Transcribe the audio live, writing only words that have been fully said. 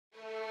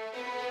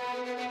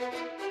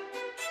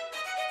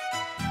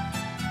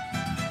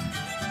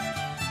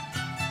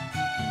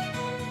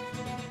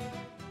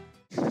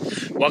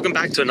Welcome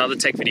back to another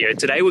tech video.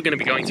 Today we're going to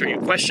be going through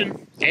your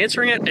question,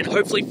 answering it, and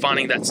hopefully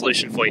finding that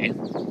solution for you.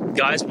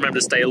 Guys, remember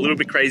to stay a little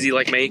bit crazy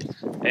like me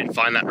and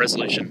find that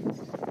resolution.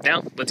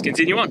 Now, let's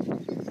continue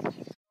on.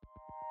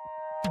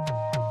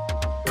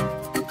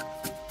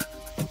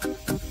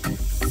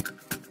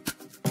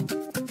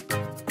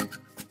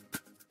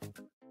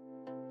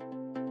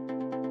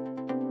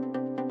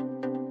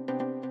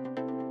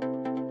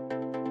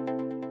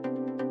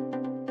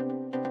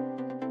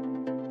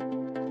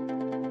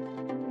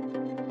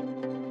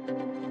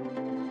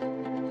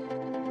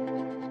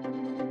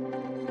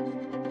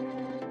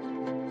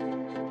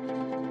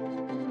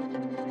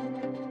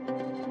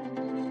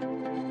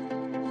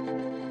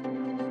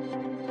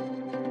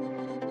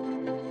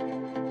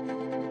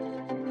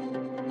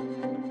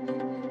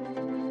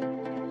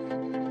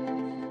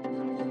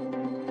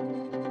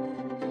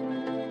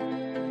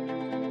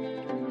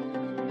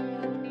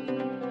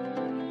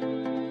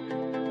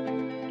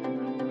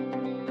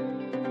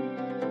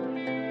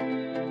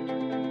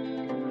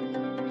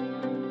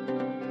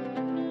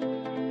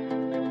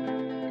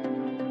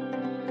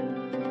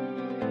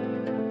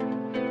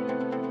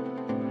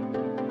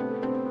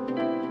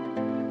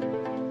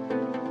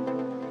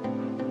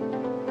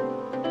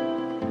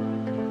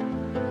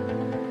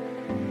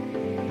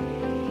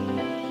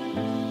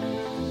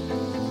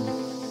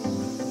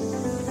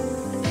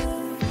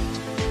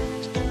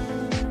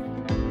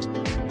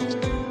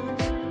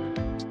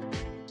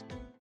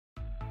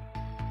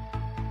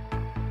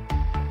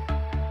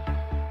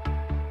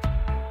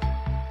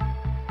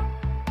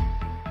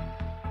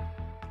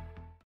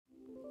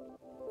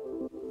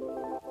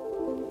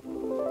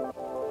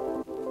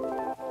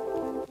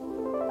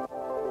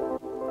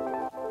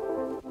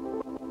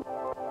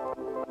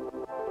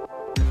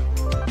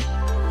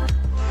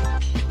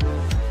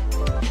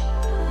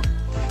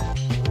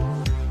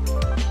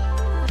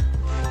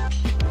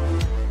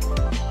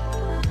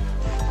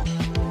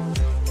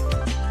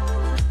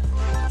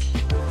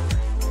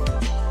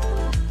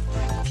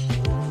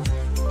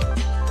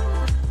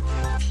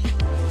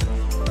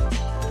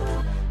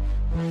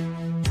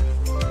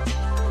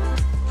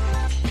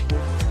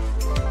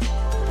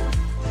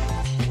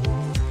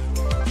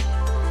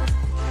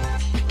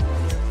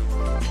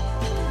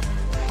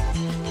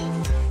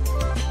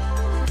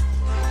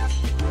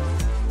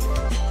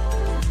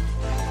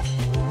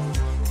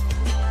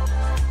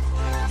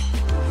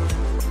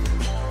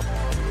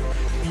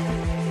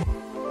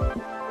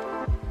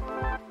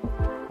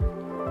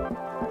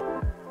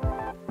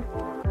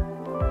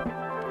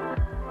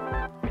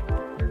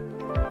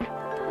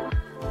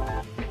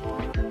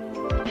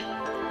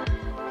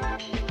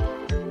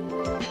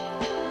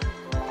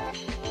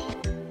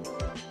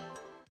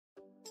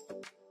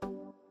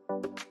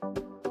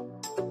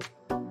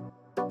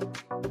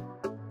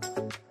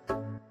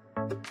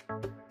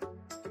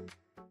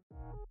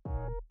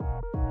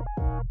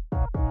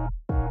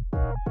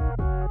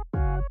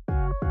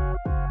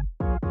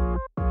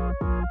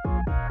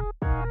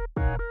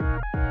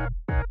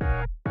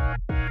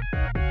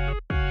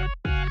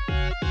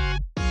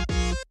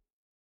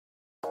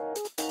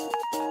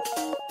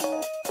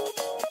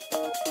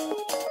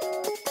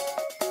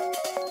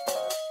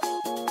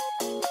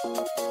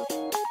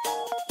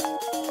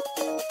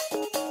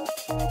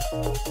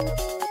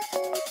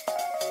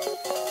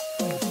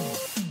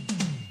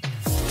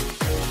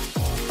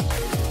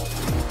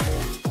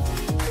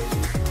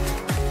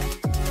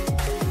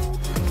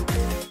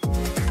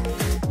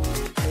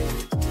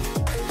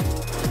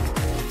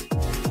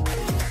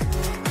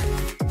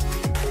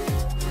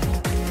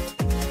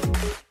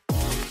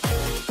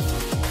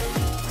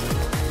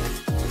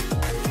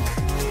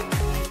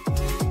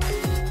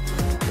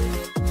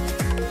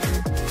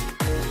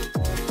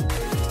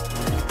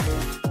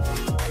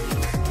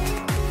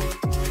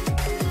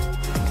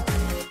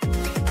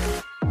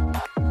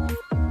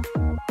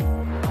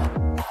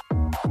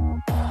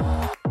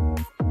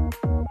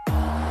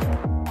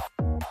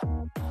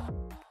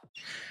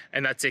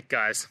 And that's it,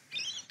 guys.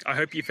 I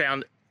hope you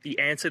found the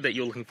answer that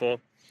you're looking for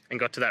and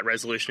got to that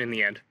resolution in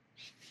the end.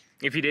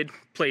 If you did,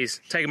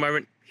 please take a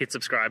moment, hit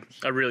subscribe.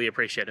 I really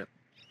appreciate it.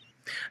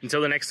 Until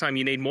the next time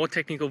you need more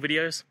technical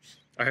videos,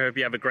 I hope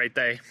you have a great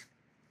day.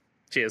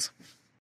 Cheers.